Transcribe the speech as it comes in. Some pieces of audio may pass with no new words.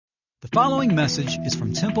The following message is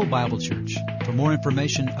from Temple Bible Church. For more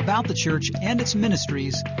information about the church and its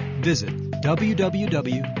ministries, visit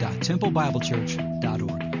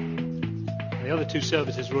www.templebiblechurch.org. The other two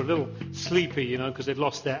services were a little sleepy, because they'd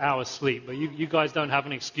lost their hour's sleep. But you guys don't have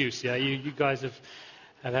an excuse, yeah? You guys have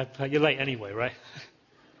you're late anyway, right?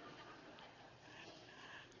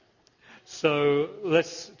 So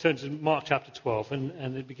let's turn to Mark chapter 12,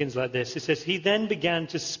 and it begins like this. It says, "He then began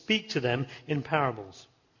to speak to them in parables.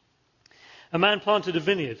 A man planted a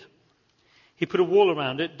vineyard. He put a wall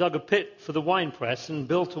around it, dug a pit for the winepress, and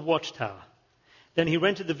built a watchtower. Then he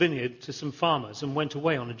rented the vineyard to some farmers and went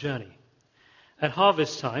away on a journey. At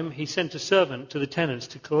harvest time, he sent a servant to the tenants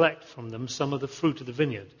to collect from them some of the fruit of the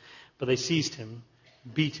vineyard. But they seized him,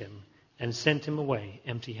 beat him, and sent him away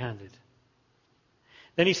empty-handed.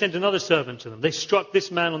 Then he sent another servant to them. They struck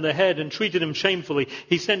this man on the head and treated him shamefully.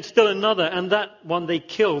 He sent still another, and that one they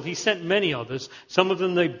killed. He sent many others. Some of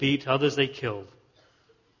them they beat, others they killed.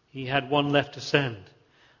 He had one left to send,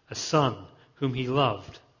 a son whom he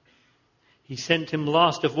loved. He sent him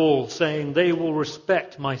last of all, saying, 'They will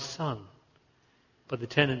respect my son.' But the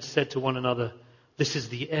tenants said to one another, 'This is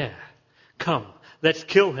the heir. Come, let's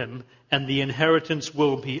kill him, and the inheritance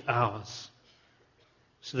will be ours.'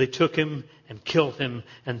 So they took him and killed him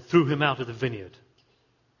and threw him out of the vineyard.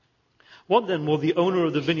 What then will the owner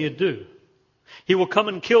of the vineyard do? He will come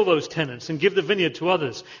and kill those tenants and give the vineyard to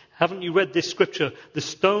others. Haven't you read this scripture? The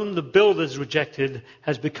stone the builders rejected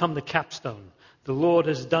has become the capstone. The Lord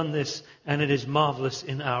has done this, and it is marvelous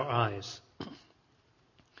in our eyes."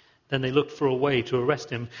 Then they looked for a way to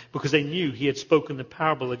arrest him, because they knew he had spoken the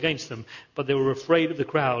parable against them, but they were afraid of the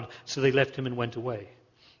crowd, so they left him and went away.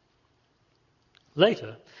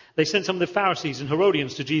 Later, they sent some of the Pharisees and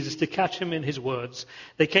Herodians to Jesus to catch him in his words.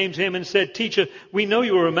 They came to him and said, "Teacher, we know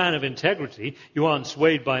you are a man of integrity. You aren't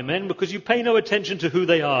swayed by men because you pay no attention to who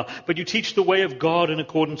they are, but you teach the way of God in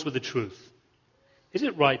accordance with the truth. Is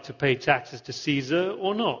it right to pay taxes to Caesar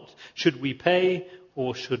or not? Should we pay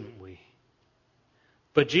or shouldn't we?"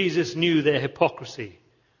 But Jesus knew their hypocrisy.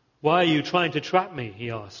 "Why are you trying to trap me?"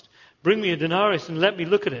 he asked. "Bring me a denarius and let me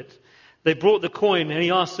look at it." They brought the coin, and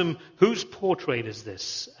he asked them, "Whose portrait is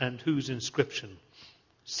this, and whose inscription?"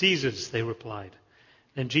 "Caesar's," they replied.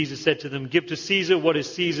 Then Jesus said to them, "Give to Caesar what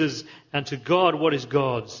is Caesar's, and to God what is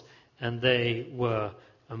God's." And they were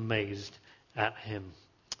amazed at him.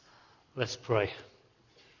 Let's pray.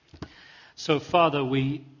 So, Father,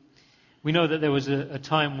 we know that there was a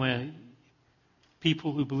time where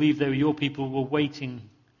people who believed they were your people were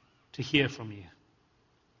waiting to hear from you.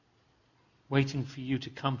 Waiting for you to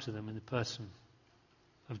come to them in the person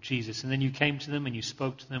of Jesus. And then you came to them and you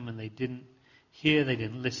spoke to them, and they didn't hear, they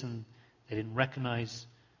didn't listen, they didn't recognize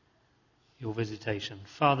your visitation.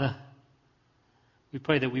 Father, we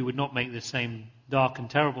pray that we would not make the same dark and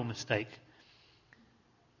terrible mistake.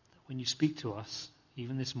 That when you speak to us,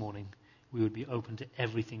 even this morning, we would be open to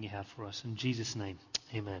everything you have for us. In Jesus' name,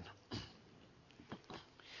 amen.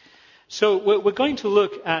 So we're going to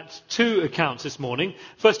look at two accounts this morning.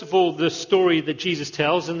 First of all, the story that Jesus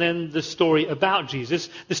tells, and then the story about Jesus.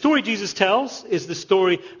 The story Jesus tells is the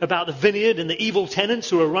story about the vineyard and the evil tenants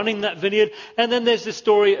who are running that vineyard. And then there's the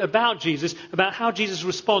story about Jesus, about how Jesus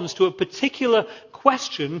responds to a particular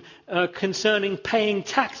question concerning paying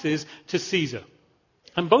taxes to Caesar.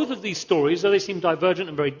 And both of these stories, though they seem divergent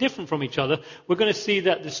and very different from each other, we're going to see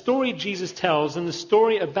that the story Jesus tells and the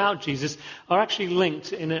story about Jesus are actually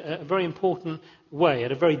linked in a very important way,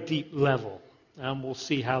 at a very deep level. And we'll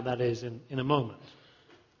see how that is in a moment.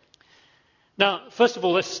 Now, first of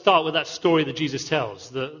all, let's start with that story that Jesus tells,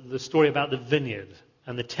 the story about the vineyard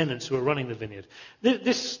and the tenants who are running the vineyard.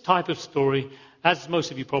 This type of story, as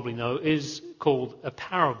most of you probably know, is called a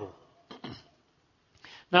parable.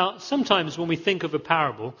 Now, sometimes when we think of a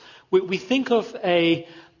parable, we think of a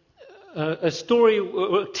story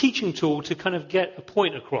or a teaching tool to kind of get a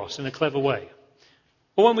point across in a clever way.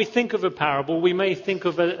 Or when we think of a parable, we may think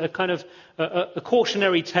of a kind of a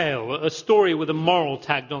cautionary tale, a story with a moral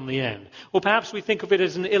tagged on the end. Or perhaps we think of it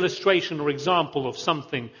as an illustration or example of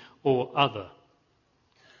something or other.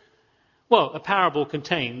 Well, a parable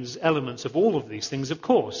contains elements of all of these things, of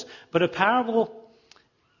course. But a parable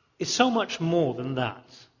is so much more than that.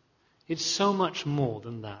 It's so much more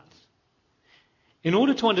than that. In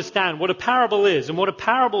order to understand what a parable is and what a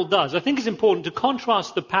parable does, I think it's important to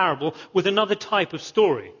contrast the parable with another type of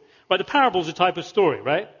story. Right? The parable is a type of story,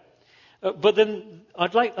 right? But then I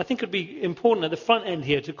think it'd be important at the front end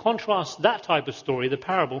here to contrast that type of story, the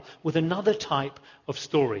parable, with another type of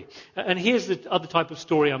story. And here's the other type of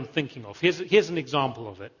story I'm thinking of. Here's an example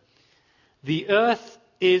of it. The earth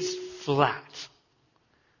is flat.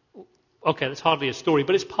 Okay, that's hardly a story,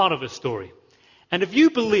 but it's part of a story. And if you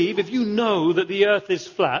know that the earth is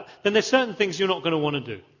flat, then there's certain things you're not going to want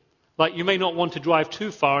to do. Like you may not want to drive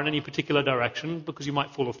too far in any particular direction because you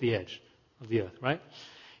might fall off the edge of the earth, right?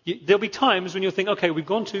 There'll be times when you'll think, okay, we've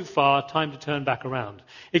gone too far, time to turn back around.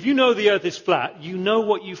 If you know the earth is flat, you know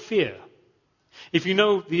what you fear. If you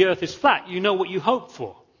know the earth is flat, you know what you hope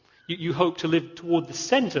for. You hope to live toward the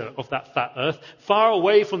center of that flat earth, far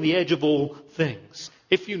away from the edge of all things,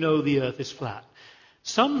 if you know the earth is flat.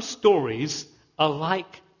 Some stories are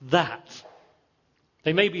like that.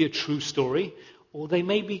 They may be a true story, or they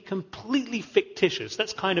may be completely fictitious.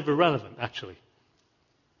 That's kind of irrelevant, actually.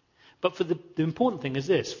 But for the important thing is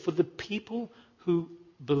this: for the people who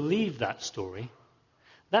believe that story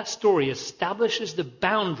establishes the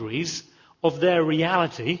boundaries of their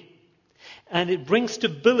reality, and it brings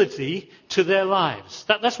stability to their lives.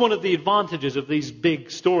 That's one of the advantages of these big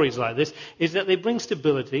stories like this, is that they bring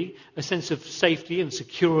stability, a sense of safety and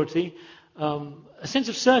security, a sense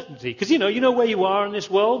of certainty. Because you know where you are in this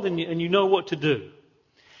world, and you know what to do.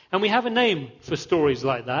 And we have a name for stories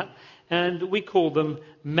like that, and we call them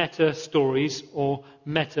meta-stories or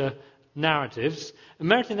meta-narratives. A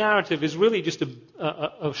meta-narrative is really just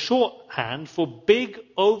a shorthand for big,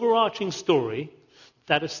 overarching story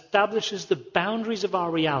that establishes the boundaries of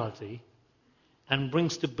our reality and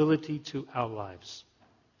brings stability to our lives.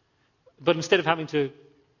 But instead of having to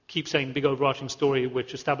keep saying big overarching story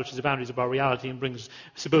which establishes the boundaries of our reality and brings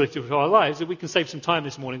stability to our lives, we can save some time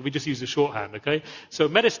this morning. We just use the shorthand, okay? So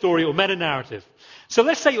meta-story or meta-narrative. So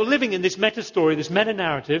let's say you're living in this meta-story, this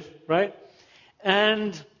meta-narrative, right?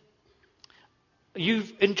 And you're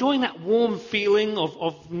enjoying that warm feeling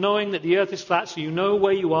of knowing that the earth is flat, so you know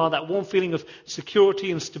where you are, that warm feeling of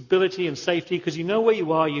security and stability and safety, because you know where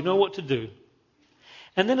you are, you know what to do.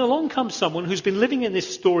 And then along comes someone who's been living in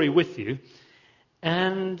this story with you,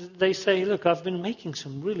 and they say, look, I've been making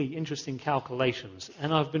some really interesting calculations,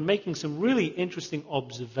 and I've been making some really interesting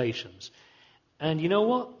observations. And you know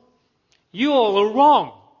what? You all are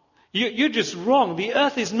wrong. You're just wrong. The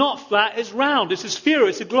earth is not flat, it's round, it's a sphere,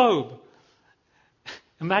 it's a globe.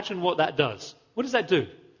 Imagine what that does. What does that do?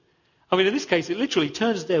 I mean, in this case, it literally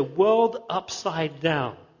turns their world upside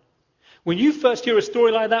down. When you first hear a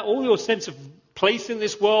story like that, all your sense of place in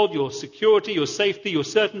this world, your security, your safety, your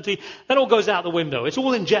certainty, that all goes out the window. It's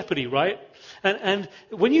all in jeopardy, right? And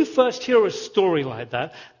when you first hear a story like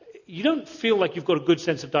that, you don't feel like you've got a good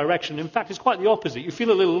sense of direction. In fact, it's quite the opposite. You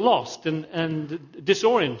feel a little lost and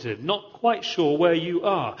disoriented, not quite sure where you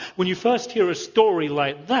are. When you first hear a story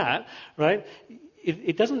like that, right,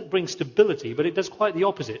 it doesn't bring stability, but it does quite the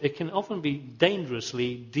opposite. It can often be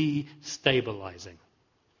dangerously destabilizing.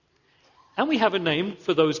 And we have a name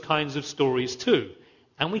for those kinds of stories too,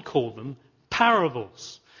 and we call them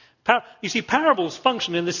parables. You see, parables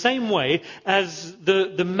function in the same way as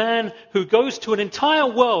the man who goes to an entire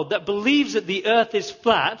world that believes that the earth is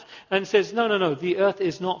flat and says, no, the earth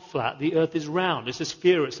is not flat, the earth is round, it's a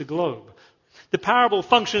sphere, it's a globe. The parable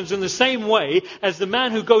functions in the same way as the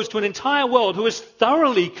man who goes to an entire world who is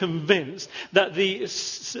thoroughly convinced that the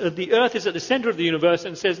earth is at the center of the universe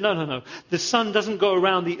and says, no, the sun doesn't go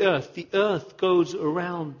around the earth goes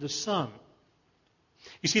around the sun.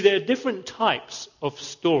 You see, there are different types of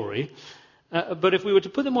story, but if we were to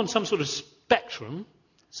put them on some sort of spectrum,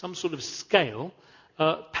 some sort of scale,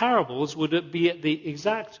 parables would be at the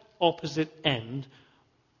exact opposite end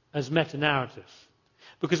as meta-narrative.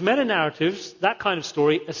 Because meta-narratives, that kind of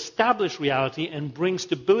story, establish reality and bring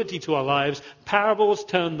stability to our lives. Parables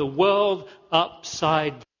turn the world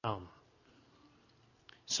upside down.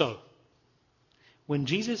 So, when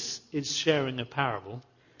Jesus is sharing a parable,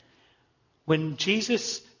 when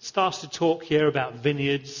Jesus starts to talk here about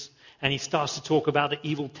vineyards, and he starts to talk about the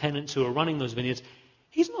evil tenants who are running those vineyards,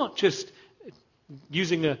 he's not just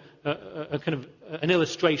using a kind of an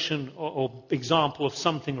illustration or example of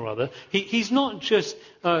something or other. He's not just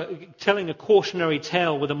telling a cautionary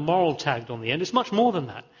tale with a moral tagged on the end. It's much more than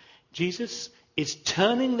that. Jesus is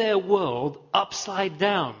turning their world upside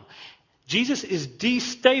down. Jesus is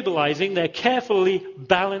destabilizing their carefully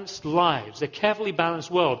balanced lives, their carefully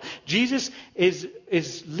balanced world. Jesus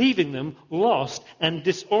is leaving them lost and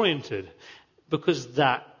disoriented, because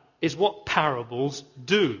that is what parables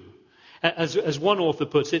do. As one author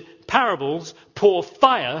puts it, parables pour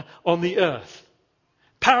fire on the earth.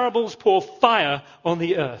 Parables pour fire on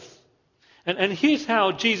the earth. And here's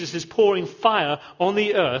how Jesus is pouring fire on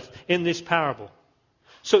the earth in this parable.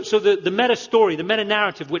 So the meta story, the meta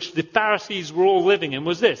narrative which the Pharisees were all living in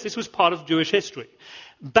was this. This was part of Jewish history.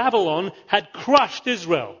 Babylon had crushed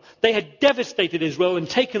Israel. They had devastated Israel and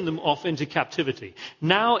taken them off into captivity.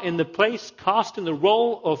 Now in the place cast in the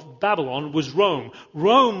role of Babylon was Rome.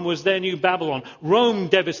 Rome was their new Babylon. Rome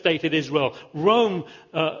devastated Israel. Rome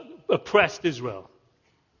oppressed Israel.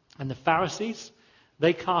 And the Pharisees,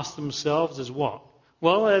 they cast themselves as what?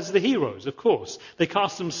 Well, as the heroes, of course. They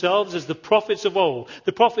cast themselves as the prophets of old.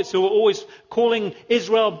 The prophets who were always calling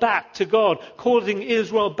Israel back to God, calling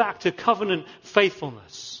Israel back to covenant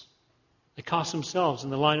faithfulness. They cast themselves in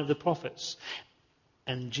the line of the prophets.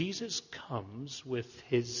 And Jesus comes with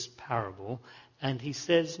his parable and he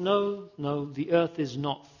says, no, the earth is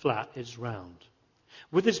not flat, it's round.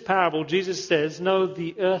 With this parable, Jesus says, no,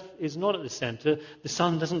 the earth is not at the center. The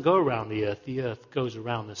sun doesn't go around the earth goes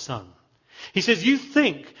around the sun. He says, you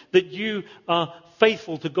think that you are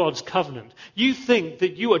faithful to God's covenant. You think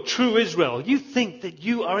that you are true Israel. You think that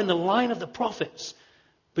you are in the line of the prophets.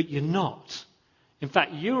 But you're not. In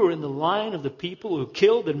fact, you are in the line of the people who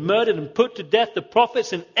killed and murdered and put to death the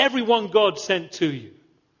prophets and everyone God sent to you.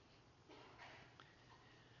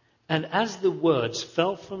 And as the words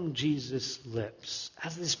fell from Jesus' lips,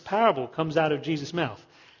 as this parable comes out of Jesus' mouth,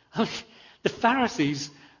 the Pharisees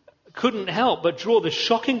couldn't help but draw the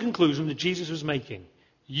shocking conclusion that Jesus was making.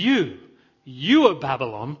 You are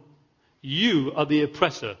Babylon. You are the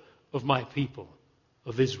oppressor of my people,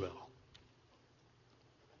 of Israel.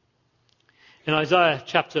 In Isaiah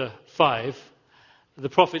chapter 5, the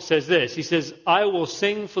prophet says this. He says, I will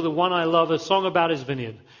sing for the one I love a song about his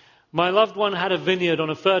vineyard. My loved one had a vineyard on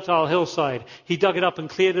a fertile hillside. He dug it up and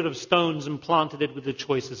cleared it of stones and planted it with the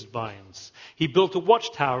choicest vines. He built a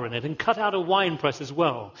watchtower in it and cut out a winepress as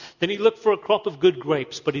well. Then he looked for a crop of good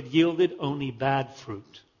grapes, but it yielded only bad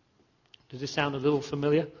fruit. Does this sound a little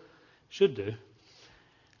familiar? Should do.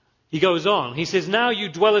 He goes on. He says, now you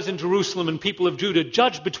dwellers in Jerusalem and people of Judah,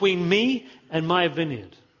 judge between me and my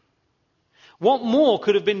vineyard. What more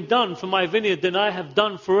could have been done for my vineyard than I have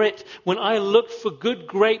done for it? When I looked for good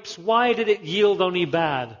grapes, why did it yield only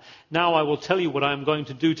bad? Now I will tell you what I am going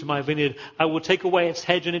to do to my vineyard. I will take away its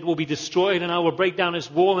hedge and it will be destroyed, and I will break down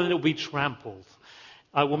its wall and it will be trampled.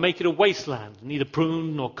 I will make it a wasteland, neither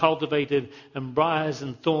pruned nor cultivated, and briars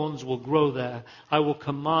and thorns will grow there. I will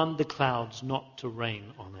command the clouds not to rain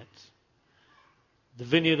on it. The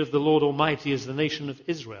vineyard of the Lord Almighty is the nation of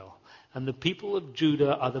Israel. And the people of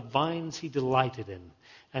Judah are the vines he delighted in.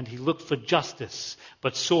 And he looked for justice,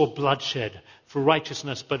 but saw bloodshed, for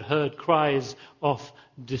righteousness, but heard cries of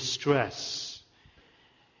distress.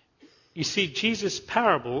 You see, Jesus'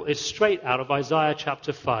 parable is straight out of Isaiah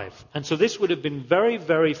chapter 5. And so this would have been very,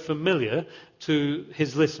 very familiar to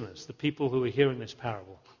his listeners, the people who were hearing this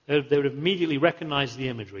parable. They would have immediately recognized the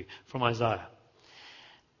imagery from Isaiah.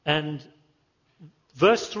 And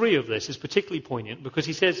verse 3 of this is particularly poignant because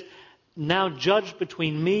he says, now judge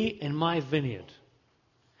between me and my vineyard.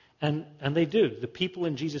 And they do. The people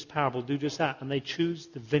in Jesus' parable do just that. And they choose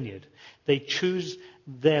the vineyard. They choose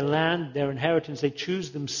their land, their inheritance. They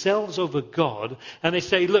choose themselves over God. And they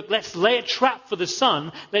say, look, let's lay a trap for the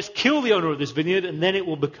son. Let's kill the owner of this vineyard and then it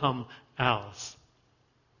will become ours.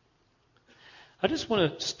 I just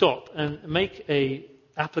want to stop and make an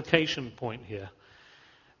application point here.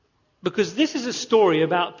 Because this is a story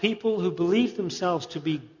about people who believe themselves to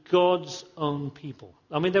be God's own people.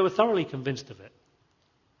 I mean, they were thoroughly convinced of it.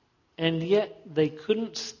 And yet they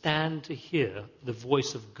couldn't stand to hear the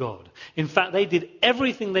voice of God. In fact, they did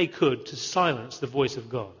everything they could to silence the voice of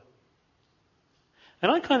God.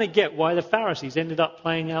 And I kind of get why the Pharisees ended up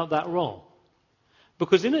playing out that role.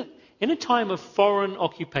 Because in a time of foreign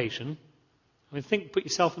occupation, I mean, put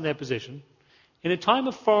yourself in their position. In a time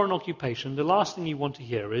of foreign occupation, the last thing you want to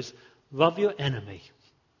hear is, love your enemy.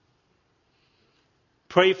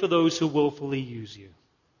 Pray for those who willfully use you.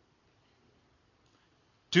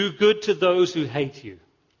 Do good to those who hate you.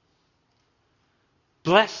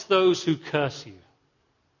 Bless those who curse you.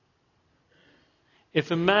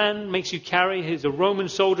 If a man makes you carry a Roman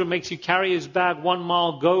soldier makes you carry his bag 1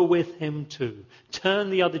 mile, go with him too. Turn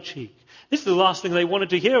the other cheek. This is the last thing they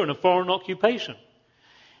wanted to hear in a foreign occupation.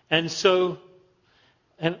 And so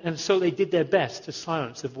they did their best to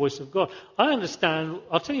silence the voice of God. I understand.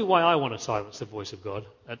 I'll tell you why I want to silence the voice of God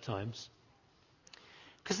at times.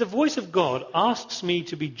 Because the voice of God asks me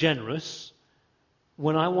to be generous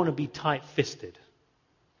when I want to be tight-fisted.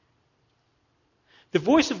 The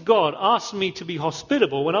voice of God asks me to be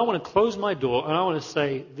hospitable when I want to close my door and I want to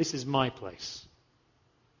say, this is my place.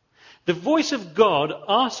 The voice of God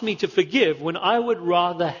asks me to forgive when I would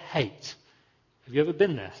rather hate. Have you ever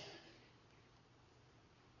been there?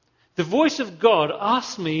 The voice of God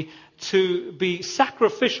asks me to be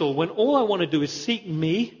sacrificial when all I want to do is seek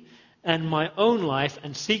me and my own life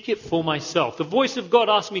and seek it for myself. The voice of God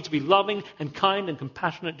asks me to be loving and kind and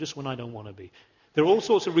compassionate just when I don't want to be. There are all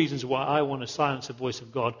sorts of reasons why I want to silence the voice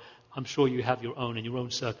of God. I'm sure you have your own in your own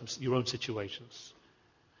situations.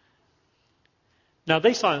 Now,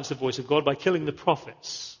 they silenced the voice of God by killing the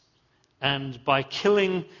prophets and by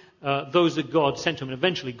killing those that God sent to him, and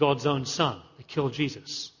eventually God's own son. They killed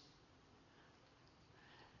Jesus.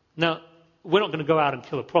 Now, we're not going to go out and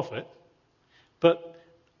kill a prophet, but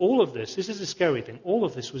all of this is a scary thing, all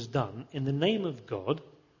of this was done in the name of God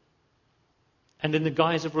and in the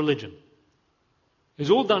guise of religion. It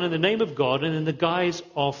was all done in the name of God and in the guise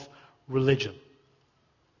of religion.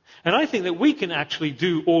 And I think that we can actually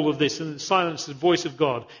do all of this and silence the voice of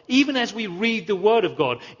God, even as we read the Word of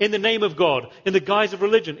God, in the name of God, in the guise of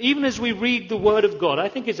religion. Even as we read the Word of God, I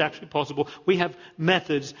think it's actually possible. We have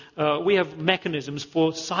methods, we have mechanisms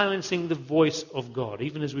for silencing the voice of God,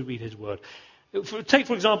 even as we read His Word. Take,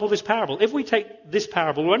 for example, this parable. If we take this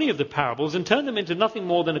parable or any of the parables and turn them into nothing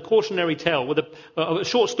more than a cautionary tale with a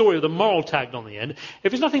short story with a moral tagged on the end,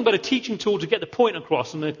 if it's nothing but a teaching tool to get the point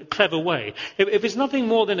across in a clever way, if it's nothing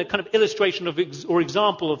more than a kind of illustration of or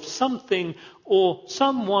example of something or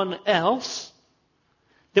someone else,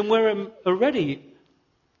 then we're already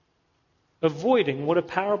avoiding what a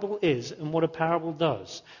parable is and what a parable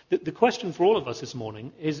does. The question for all of us this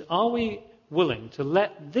morning is, are we willing to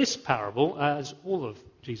let this parable, as all of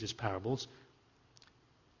Jesus' parables,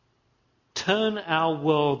 turn our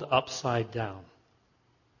world upside down?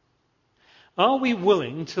 Are we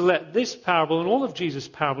willing to let this parable and all of Jesus'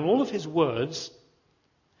 parable and all of his words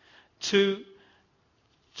to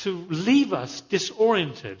leave us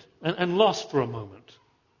disoriented and lost for a moment,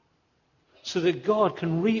 so that God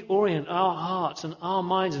can reorient our hearts and our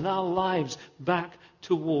minds and our lives back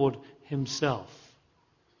toward himself?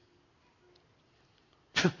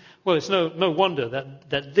 Well, it's no wonder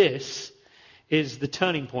that this is the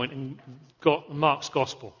turning point in Mark's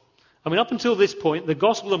gospel. I mean, up until this point, the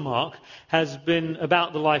Gospel of Mark has been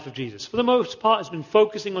about the life of Jesus. For the most part, it's been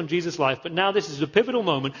focusing on Jesus' life, but now this is a pivotal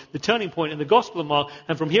moment, the turning point in the Gospel of Mark,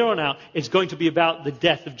 and from here on out, it's going to be about the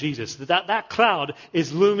death of Jesus. That cloud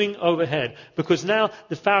is looming overhead, because now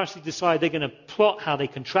the Pharisees decide they're going to plot how they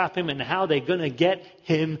can trap him and how they're going to get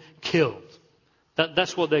him killed.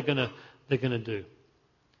 That's what they're going to do.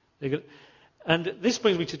 And this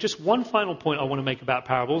brings me to just one final point I want to make about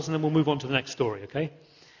parables, and then we'll move on to the next story, okay?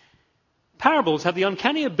 Parables have the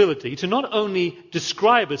uncanny ability to not only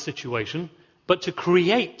describe a situation, but to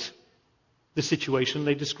create the situation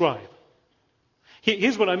they describe.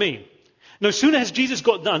 Here's what I mean. No sooner has Jesus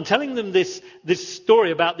got done telling them this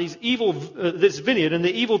story about this vineyard and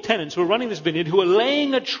the evil tenants who are running this vineyard, who are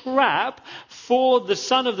laying a trap for the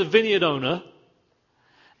son of the vineyard owner,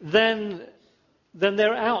 then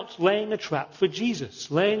they're out laying a trap for Jesus,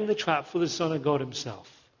 laying the trap for the Son of God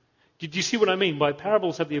himself. Do you see what I mean? By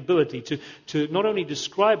parables have the ability to not only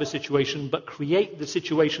describe a situation, but create the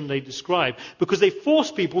situation they describe. Because they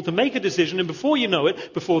force people to make a decision, and before you know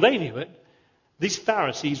it, before they knew it, these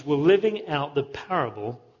Pharisees were living out the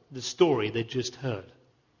parable, the story they just heard.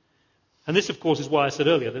 And this, of course, is why I said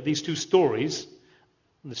earlier that these two stories,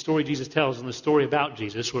 the story Jesus tells and the story about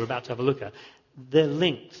Jesus we're about to have a look at, they're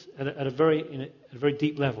linked at a very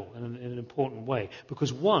deep level and in an important way.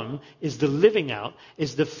 Because one is the living out,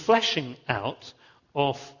 is the fleshing out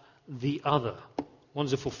of the other.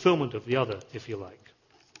 One's a fulfillment of the other, if you like.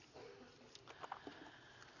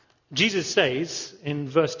 Jesus says in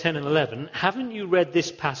verse 10 and 11, "Haven't you read this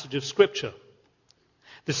passage of Scripture?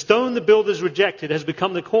 The stone the builders rejected has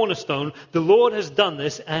become the cornerstone. The Lord has done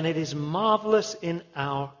this, and it is marvelous in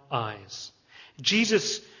our eyes."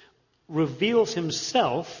 Jesus reveals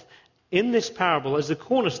himself in this parable as the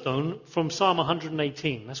cornerstone from Psalm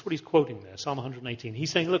 118. That's what he's quoting there, Psalm 118.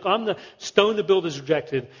 He's saying, look, I'm the stone the builders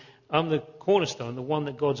rejected. I'm the cornerstone, the one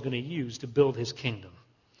that God's going to use to build his kingdom.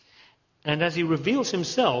 And as he reveals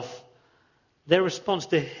himself, their response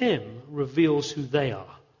to him reveals who they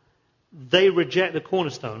are. They reject the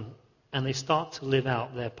cornerstone and they start to live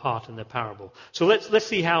out their part in the parable. So let's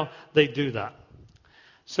see how they do that.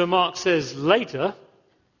 So Mark says, later,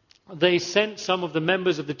 they sent some of the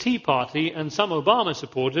members of the Tea Party and some Obama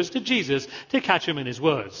supporters to Jesus to catch him in his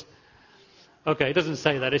words. Okay, it doesn't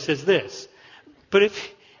say that. It says this. But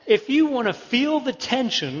if you want to feel the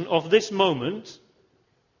tension of this moment,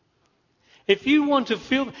 if you want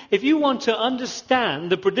to understand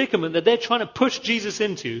the predicament that they're trying to push Jesus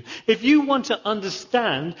into, if you want to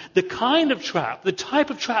understand the kind of trap, the type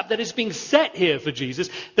of trap that is being set here for Jesus,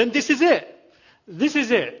 then this is it. This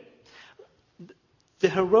is it. The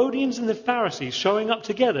Herodians and the Pharisees showing up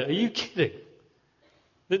together. Are you kidding?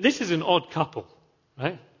 This is an odd couple,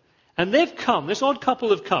 right? And they've come, this odd couple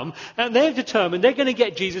have come, and they've determined they're going to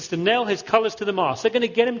get Jesus to nail his colours to the mast. They're going to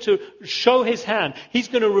get him to show his hand. They're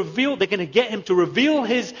going to get him to reveal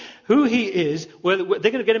who he is. They're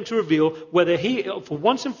going to get him to reveal whether he, for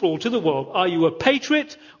once and for all, to the world, are you a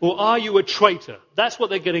patriot or are you a traitor? That's what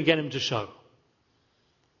they're going to get him to show.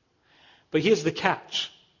 But here's the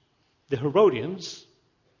catch. The Herodians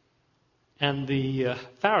and the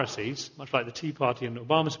Pharisees, much like the Tea Party and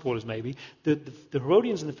Obama supporters maybe, the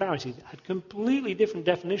Herodians and the Pharisees had completely different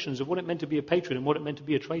definitions of what it meant to be a patriot and what it meant to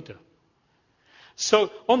be a traitor.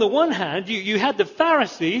 So on the one hand, you had the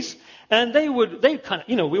Pharisees, and they kind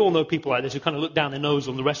of, we all know people like this who kind of look down their nose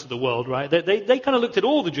on the rest of the world, right? They kind of looked at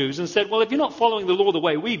all the Jews and said, well, if you're not following the law the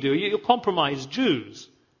way we do, you'll compromise Jews.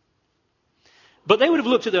 But they would have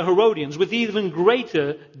looked at the Herodians with even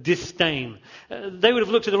greater disdain. They would have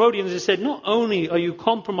looked at the Herodians and said, not only are you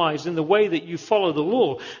compromised in the way that you follow the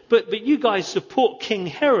law, but you guys support King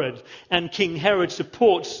Herod, and King Herod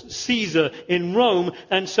supports Caesar in Rome,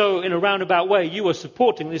 and so in a roundabout way you are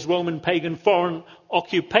supporting this Roman pagan foreign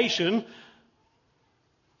occupation.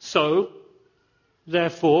 So,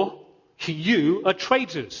 therefore, you are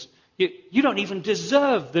traitors. You don't even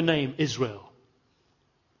deserve the name Israel.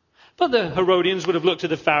 But the Herodians would have looked at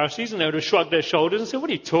the Pharisees and they would have shrugged their shoulders and said, what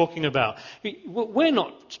are you talking about? We're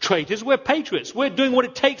not traitors, we're patriots. We're doing what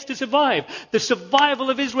it takes to survive. The survival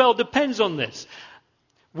of Israel depends on this.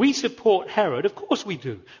 We support Herod, of course we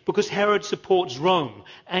do, because Herod supports Rome.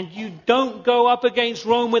 And you don't go up against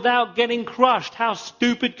Rome without getting crushed. How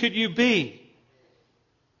stupid could you be?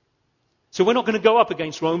 So we're not going to go up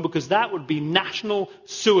against Rome because that would be national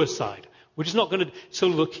suicide. We're just not going to. So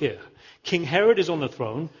look here. King Herod is on the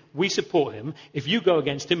throne. We support him. If you go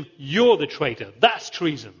against him, you're the traitor. That's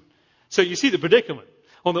treason. So you see the predicament.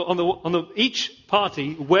 Each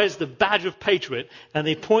party wears the badge of patriot, and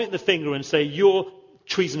they point the finger and say, "You're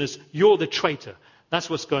treasonous. You're the traitor." That's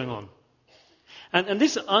what's going on. And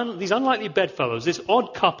these unlikely bedfellows, this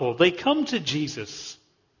odd couple, they come to Jesus,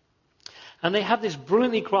 and they have this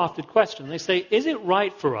brilliantly crafted question. They say, "Is it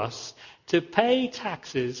right for us to pay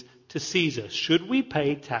taxes to Caesar? Should we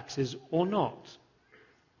pay taxes or not?"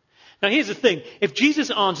 Now here's the thing. If Jesus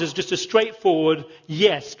answers just a straightforward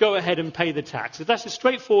yes, go ahead and pay the tax. If that's a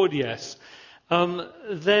straightforward yes,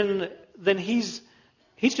 then he's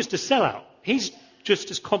just a sellout. He's just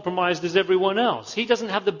as compromised as everyone else. He doesn't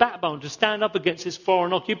have the backbone to stand up against his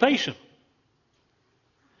foreign occupation.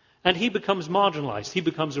 And he becomes marginalized. He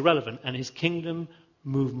becomes irrelevant. And his kingdom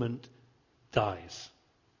movement dies.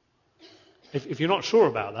 If you're not sure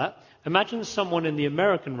about that, imagine someone in the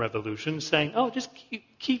American Revolution saying, "Oh, just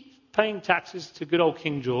keep paying taxes to good old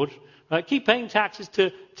King George, right? Keep paying taxes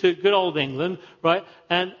to good old England, right?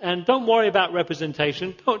 And don't worry about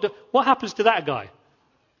representation." What happens to that guy?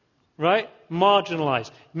 Right?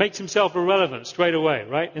 Marginalized. Makes himself irrelevant straight away,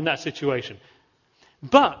 right? In that situation.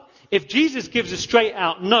 But if Jesus gives a straight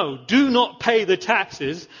out no, do not pay the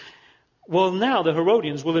taxes, well, now the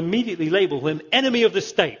Herodians will immediately label him enemy of the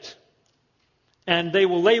state. And they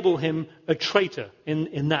will label him a traitor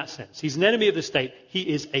in that sense. He's an enemy of the state. He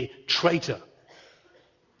is a traitor.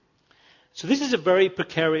 So this is a very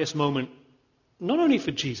precarious moment, not only for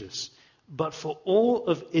Jesus, but for all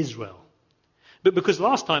of Israel. But because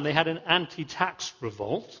last time they had an anti-tax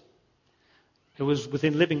revolt. It was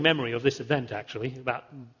within living memory of this event, actually, about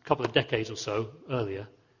a couple of decades or so earlier.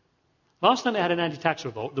 Last time they had an anti-tax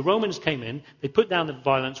revolt, the Romans came in, they put down the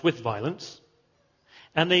violence with violence,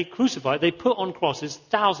 and they put on crosses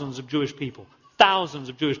thousands of Jewish people. Thousands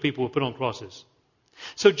of Jewish people were put on crosses.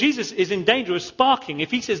 So Jesus is in danger of sparking,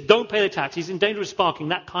 if he says don't pay the tax, he's in danger of sparking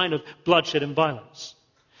that kind of bloodshed and violence.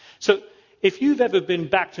 So if you've ever been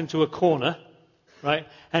backed into a corner, right,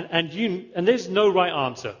 and there's no right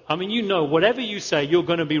answer. I mean, whatever you say, you're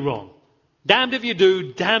going to be wrong. Damned if you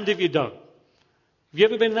do, damned if you don't. Have you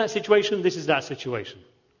ever been in that situation? This is that situation.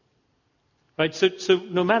 Right? So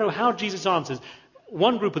no matter how Jesus answers,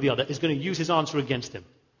 one group or the other is going to use his answer against him.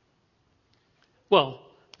 Well,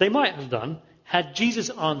 they might have done had Jesus'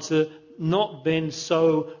 answer not been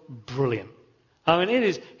so brilliant. I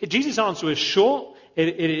mean, Jesus' answer is short,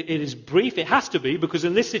 it is brief, it has to be, because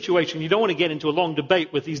in this situation you don't want to get into a long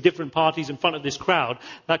debate with these different parties in front of this crowd.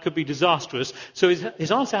 That could be disastrous. So his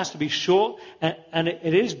answer has to be short, and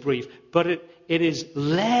it is brief, but it is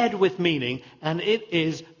layered with meaning, and it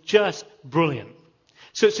is just brilliant.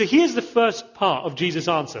 So here's the first part of Jesus'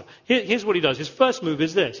 answer. Here's what he does. His first move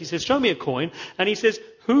is this. He says, "Show me a coin." And he says,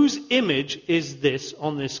 "Whose image is this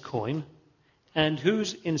on this coin? And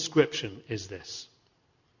whose inscription is this?"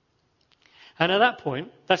 And at that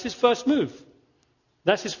point, that's his first move.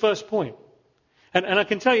 That's his first point. And I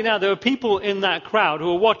can tell you now, there were people in that crowd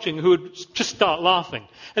who were watching who would just start laughing.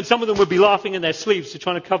 And some of them would be laughing in their sleeves to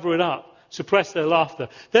try to cover it up, suppress their laughter.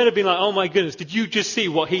 They'd have been like, oh my goodness, did you just see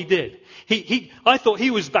what he did? I thought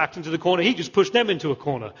he was backed into the corner. He just pushed them into a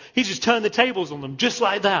corner. He just turned the tables on them just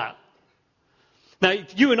like that. Now,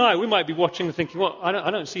 you and I, we might be watching and thinking, well,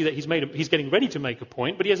 I don't see that he's getting ready to make a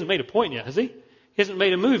point, but he hasn't made a point yet, has he? He hasn't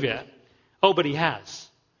made a move yet. Oh, but he has.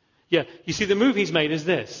 Yeah, you see, the move he's made is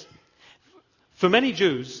this. For many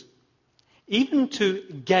Jews, even to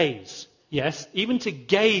gaze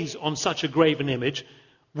on such a graven image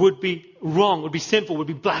would be wrong, would be sinful, would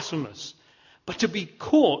be blasphemous. But to be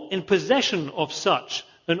caught in possession of such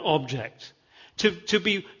an object, to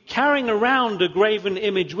be carrying around a graven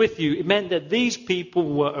image with you, it meant that these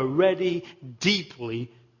people were already deeply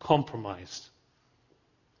compromised.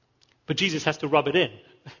 But Jesus has to rub it in.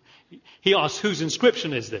 He asks, whose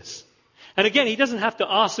inscription is this? And again, he doesn't have to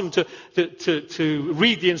ask them to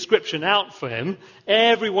read the inscription out for him.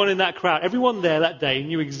 Everyone in that crowd, everyone there that day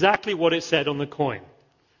knew exactly what it said on the coin.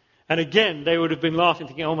 And again, they would have been laughing,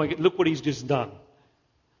 thinking, oh my God, look what he's just done.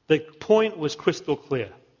 The point was crystal clear.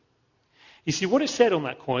 You see, what it said on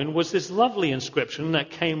that coin was this lovely inscription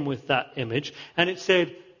that came with that image. And it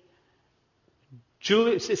said,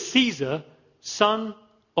 Caesar, son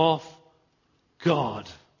of God.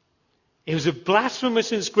 It was a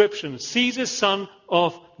blasphemous inscription. Caesar, son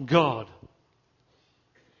of God.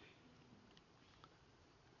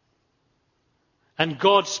 And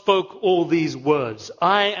God spoke all these words.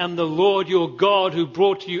 I am the Lord your God who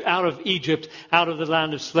brought you out of Egypt, out of the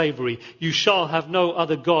land of slavery. You shall have no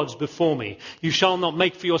other gods before me. You shall not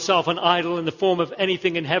make for yourself an idol in the form of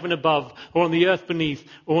anything in heaven above, or on the earth beneath,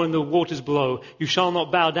 or in the waters below. You shall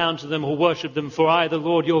not bow down to them or worship them, for I, the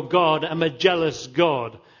Lord your God, am a jealous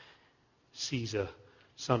God. Caesar,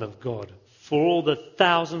 son of God. For all the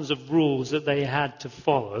thousands of rules that they had to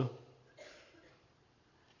follow.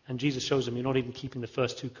 And Jesus shows them you're not even keeping the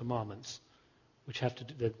first two commandments, which have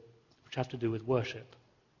to do with worship.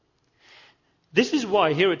 This is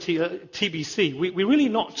why here at TBC, we're really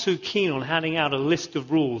not too keen on handing out a list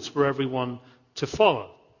of rules for everyone to follow.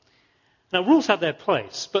 Now, rules have their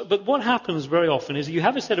place, but what happens very often is you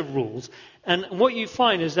have a set of rules, and what you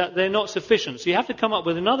find is that they're not sufficient. So you have to come up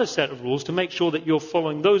with another set of rules to make sure that you're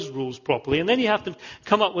following those rules properly, and then you have to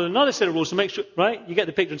come up with another set of rules to make sure, right? You get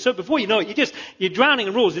the picture. And so before you know it, you're drowning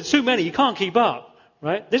in rules. It's too many. You can't keep up,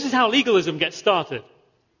 right? This is how legalism gets started.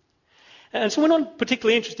 And so we're not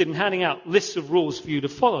particularly interested in handing out lists of rules for you to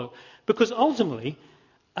follow, because ultimately,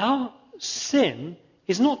 our sin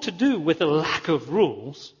is not to do with a lack of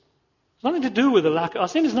rules. Nothing to do with our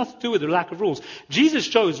sin has nothing to do with the lack of rules. Jesus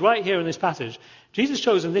shows right here in this passage, Jesus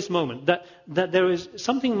shows in this moment that there is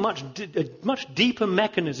something a much deeper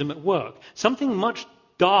mechanism at work. Something much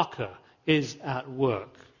darker is at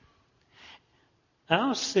work.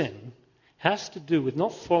 Our sin has to do with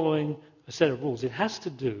not following a set of rules. It has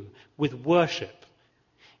to do with worship.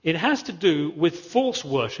 It has to do with false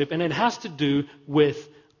worship, and it has to do with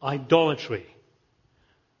idolatry.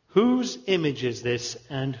 Whose image is this,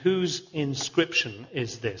 and whose inscription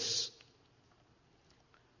is this?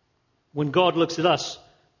 When God looks at us,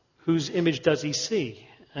 whose image does he see,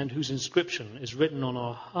 and whose inscription is written on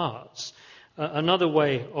our hearts? Another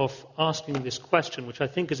way of asking this question, which I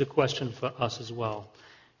think is a question for us as well,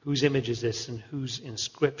 whose image is this, and whose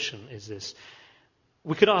inscription is this?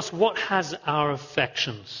 We could ask, what has our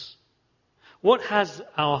affections? What has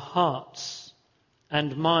our hearts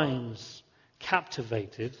and minds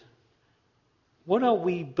captivated? What are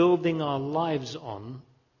we building our lives on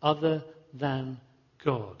other than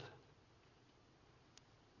God?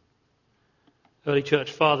 Early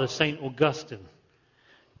church father St. Augustine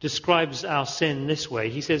describes our sin this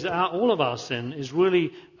way. He says all of our sin is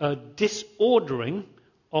really a disordering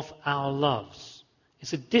of our loves.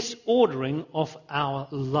 It's a disordering of our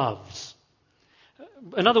loves.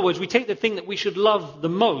 In other words, we take the thing that we should love the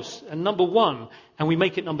most and number one, and we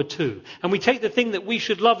make it number two. And we take the thing that we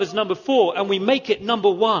should love as number four, and we make it number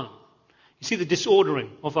one. You see the disordering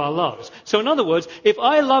of our loves. So in other words, if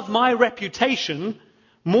I love my reputation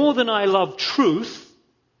more than I love truth,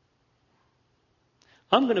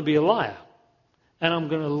 I'm going to be a liar. And I'm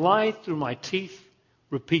going to lie through my teeth,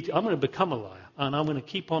 I'm going to become a liar, and I'm going to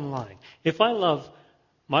keep on lying. If I love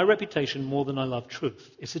my reputation more than I love truth,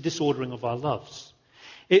 it's a disordering of our loves.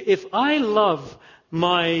 If I love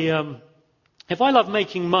making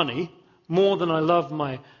money more than I love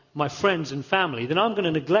my friends and family, then I'm going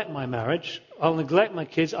to neglect my marriage, I'll neglect my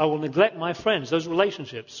kids, I will neglect my friends. Those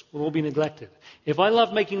relationships will all be neglected. If I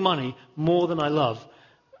love making money more than I love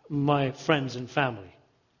my friends and family.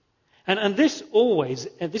 And this always,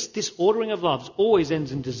 this disordering of loves always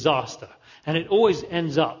ends in disaster. And it always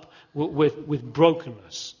ends up with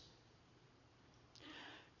brokenness.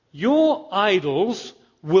 Your idols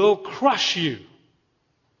will crush you.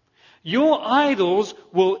 Your idols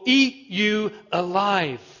will eat you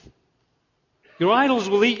alive. Your idols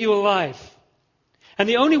will eat you alive. And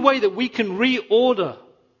the only way that we can reorder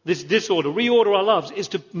this disorder, reorder our loves, is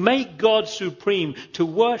to make God supreme, to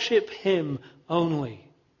worship Him only.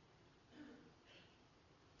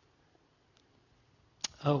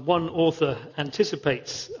 One author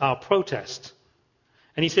anticipates our protest.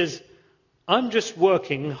 And he says, I'm just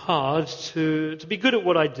working hard to be good at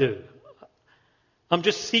what I do. I'm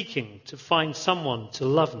just seeking to find someone to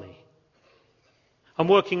love me. I'm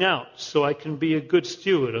working out so I can be a good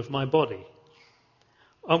steward of my body.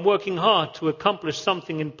 I'm working hard to accomplish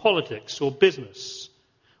something in politics or business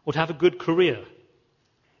or to have a good career.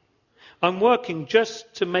 I'm working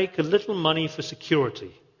just to make a little money for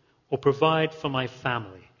security or provide for my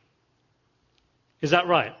family. Is that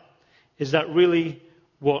right? Is that really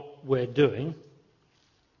what we're doing?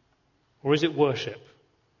 Or is it worship?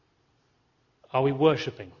 Are we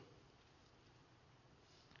worshipping?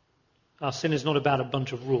 Our sin is not about a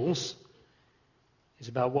bunch of rules. It's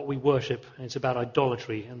about what we worship, and it's about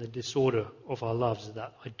idolatry and the disorder of our loves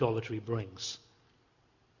that idolatry brings.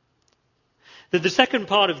 The second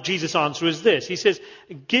part of Jesus' answer is this. He says,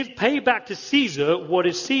 pay back to Caesar what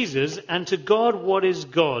is Caesar's and to God what is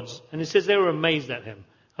God's. And it says they were amazed at him.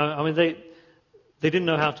 They didn't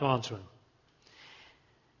know how to answer him.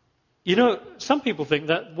 You know, some people think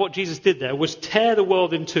that what Jesus did there was tear the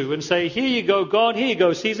world in two and say, here you go, God, here you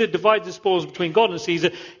go, Caesar, divide the spoils between God and Caesar.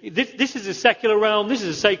 This is a secular realm, this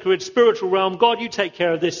is a sacred, spiritual realm. God, you take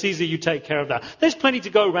care of this, Caesar, you take care of that. There's plenty to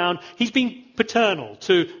go around. He's being paternal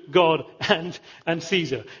to God and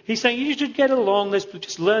Caesar. He's saying, you should get along, let's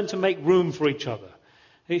just learn to make room for each other.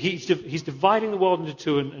 He's dividing the world into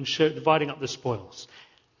two and dividing up the spoils.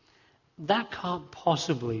 That can't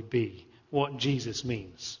possibly be what Jesus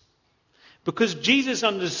means. Because Jesus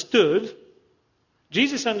understood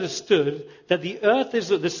that the earth is,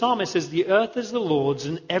 the psalmist says, the earth is the Lord's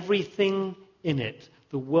and everything in it,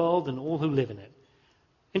 the world and all who live in it.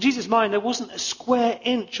 In Jesus' mind, there wasn't a square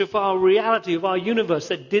inch of our reality, of our universe,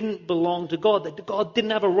 that didn't belong to God, that God didn't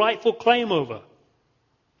have a rightful claim over.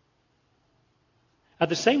 At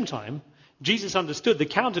the same time, Jesus understood the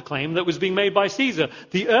counterclaim that was being made by Caesar.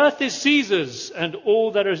 The earth is Caesar's and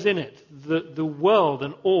all that is in it, the world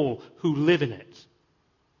and all who live in it.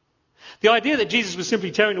 The idea that Jesus was simply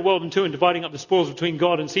tearing the world in two and dividing up the spoils between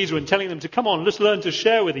God and Caesar and telling them to come on, let's learn to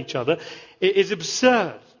share with each other, is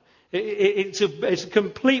absurd. It's a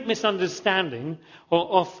complete misunderstanding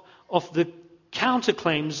of the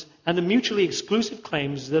counterclaims and the mutually exclusive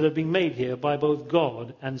claims that are being made here by both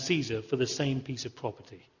God and Caesar for the same piece of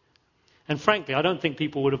property. And frankly, I don't think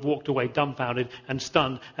people would have walked away dumbfounded and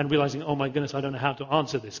stunned and realizing, oh my goodness, I don't know how to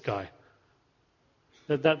answer this guy.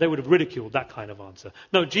 That they would have ridiculed that kind of answer.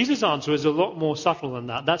 No, Jesus' answer is a lot more subtle than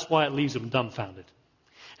that. That's why it leaves them dumbfounded.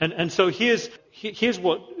 And so here's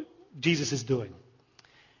what Jesus is doing.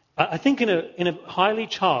 I think in a highly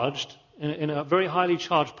charged, in a very highly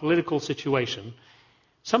charged political situation,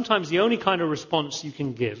 sometimes the only kind of response you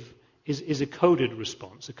can give is a coded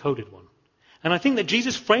response, a coded one. And I think that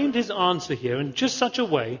Jesus framed his answer here in just such a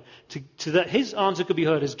way to that his answer could be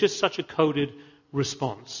heard as just such a coded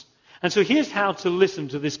response. And so here's how to listen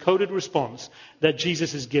to this coded response that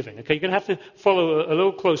Jesus is giving. Okay, you're going to have to follow a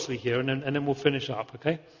little closely here, and then we'll finish up.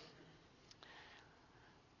 Okay.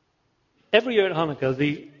 Every year at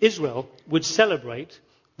Hanukkah, Israel would celebrate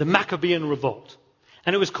the Maccabean revolt.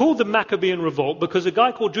 And it was called the Maccabean revolt because a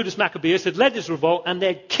guy called Judas Maccabeus had led this revolt and they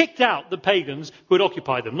had kicked out the pagans who had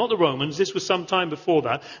occupied them. Not the Romans. This was some time before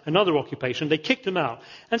that. Another occupation. They kicked them out.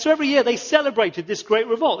 And so every year they celebrated this great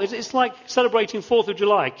revolt. It's like celebrating 4th of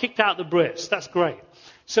July. Kicked out the Brits. That's great.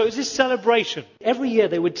 So it's this celebration. Every year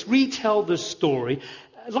they would retell the story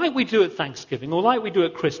like we do at Thanksgiving or like we do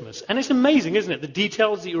at Christmas. And it's amazing, isn't it? The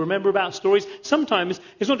details that you remember about stories. Sometimes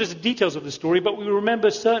it's not just the details of the story, but we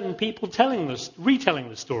remember certain people retelling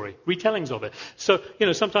the story, retellings of it. So,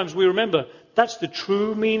 sometimes we remember that's the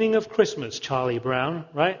true meaning of Christmas, Charlie Brown,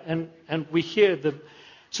 right? And we hear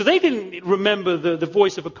so they didn't remember the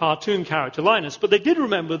voice of a cartoon character, Linus, but they did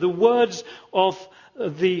remember the words of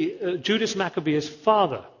the Judas Maccabeus'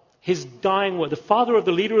 father. His dying word, the father of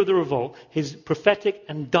the leader of the revolt, his prophetic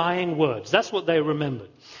and dying words. That's what they remembered.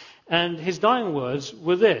 And his dying words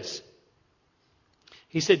were this.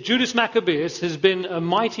 He said, Judas Maccabeus has been a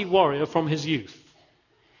mighty warrior from his youth.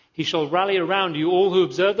 He shall rally around you all who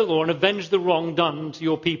observe the law and avenge the wrong done to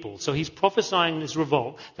your people. So he's prophesying this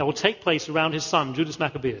revolt that will take place around his son, Judas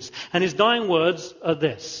Maccabeus. And his dying words are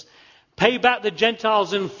this: pay back the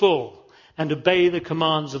Gentiles in full and obey the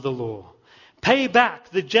commands of the law. Pay back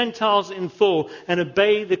the Gentiles in full and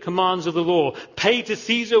obey the commands of the law. Pay to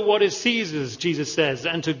Caesar what is Caesar's, Jesus says,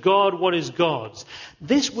 and to God what is God's.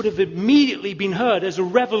 This would have immediately been heard as a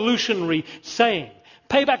revolutionary saying.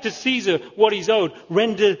 Pay back to Caesar what he's owed.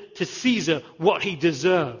 Render to Caesar what he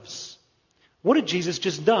deserves. What had Jesus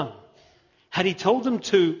just done? Had he told them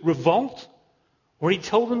to revolt, or he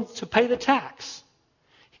told them to pay the tax?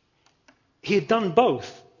 He had done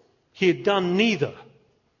both. He had done neither.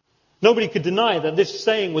 Nobody could deny that this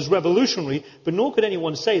saying was revolutionary, but nor could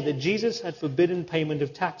anyone say that Jesus had forbidden payment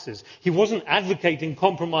of taxes. He wasn't advocating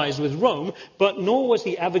compromise with Rome, but nor was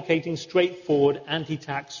he advocating straightforward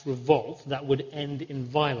anti-tax revolt that would end in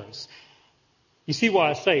violence. You see why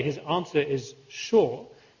I say his answer is short,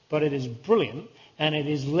 but it is brilliant, and it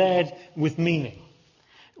is led with meaning.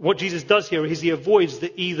 What Jesus does here is he avoids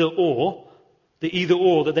the either-or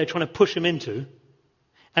that they're trying to push him into,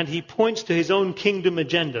 and he points to his own kingdom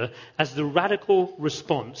agenda as the radical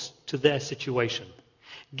response to their situation.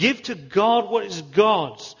 Give to God what is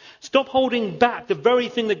God's. Stop holding back the very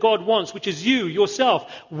thing that God wants, which is you, yourself.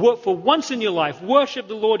 For once in your life, worship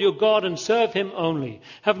the Lord your God and serve him only.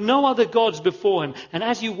 Have no other gods before him. And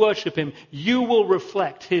as you worship him, you will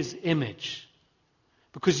reflect his image.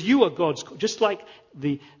 Because you are God's, just like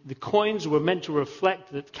the coins were meant to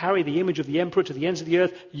reflect, that carry the image of the emperor to the ends of the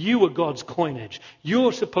earth, you are God's coinage.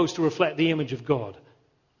 You're supposed to reflect the image of God.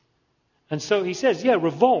 And so he says,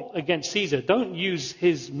 revolt against Caesar. Don't use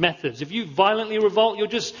his methods. If you violently revolt, you're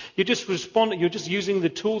just responding, you're just using the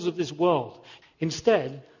tools of this world.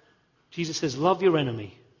 Instead, Jesus says, love your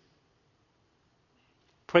enemy.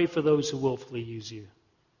 Pray for those who willfully use you.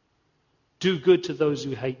 Do good to those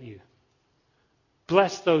who hate you.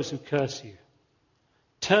 Bless those who curse you.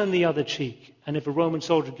 Turn the other cheek. And if a Roman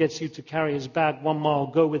soldier gets you to carry his bag 1 mile,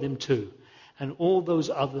 go with him too. And all those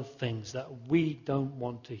other things that we don't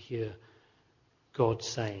want to hear God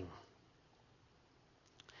saying.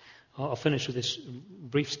 I'll finish with this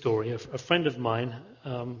brief story. A friend of mine,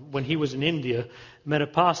 when he was in India, met a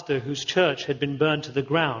pastor whose church had been burned to the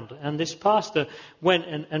ground. And this pastor went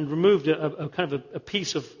and removed a kind of a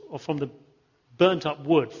piece from the burnt up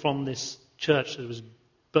wood from this church that was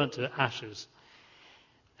burnt to ashes.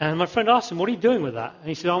 And my friend asked him, what are you doing with that? And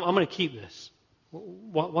he said, I'm going to keep this.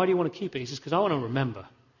 Why do you want to keep it? He says, because I want to remember.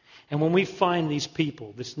 And when we find these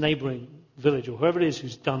people, this neighboring village or whoever it is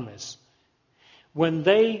who's done this, when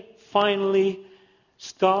they finally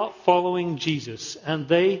start following Jesus and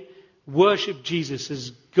they worship Jesus as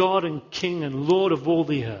God and King and Lord of all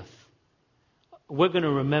the earth, we're going to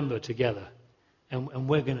remember together and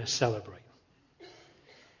we're going to celebrate.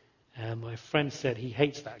 And my friend said he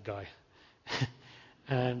hates that guy.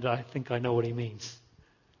 And I think I know what he means.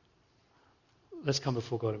 Let's come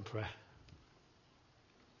before God in prayer.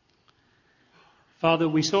 Father,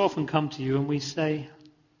 we so often come to you and we say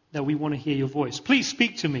that we want to hear your voice. Please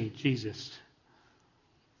speak to me, Jesus.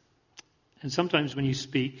 And sometimes when you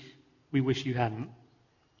speak, we wish you hadn't.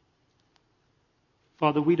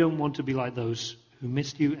 Father, we don't want to be like those who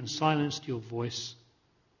missed you and silenced your voice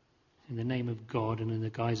in the name of God and in the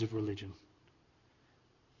guise of religion.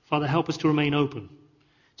 Father, help us to remain open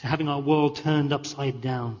to having our world turned upside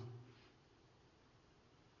down.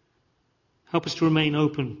 Help us to remain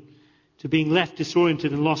open to being left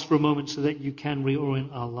disoriented and lost for a moment so that you can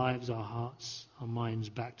reorient our lives, our hearts, our minds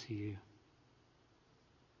back to you.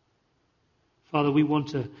 Father, we want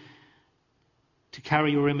to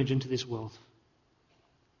carry your image into this world.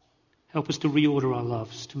 Help us to reorder our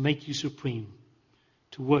loves, to make you supreme,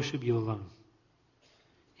 to worship you alone.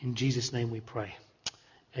 In Jesus' name we pray.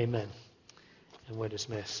 Amen. And we're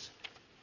dismissed.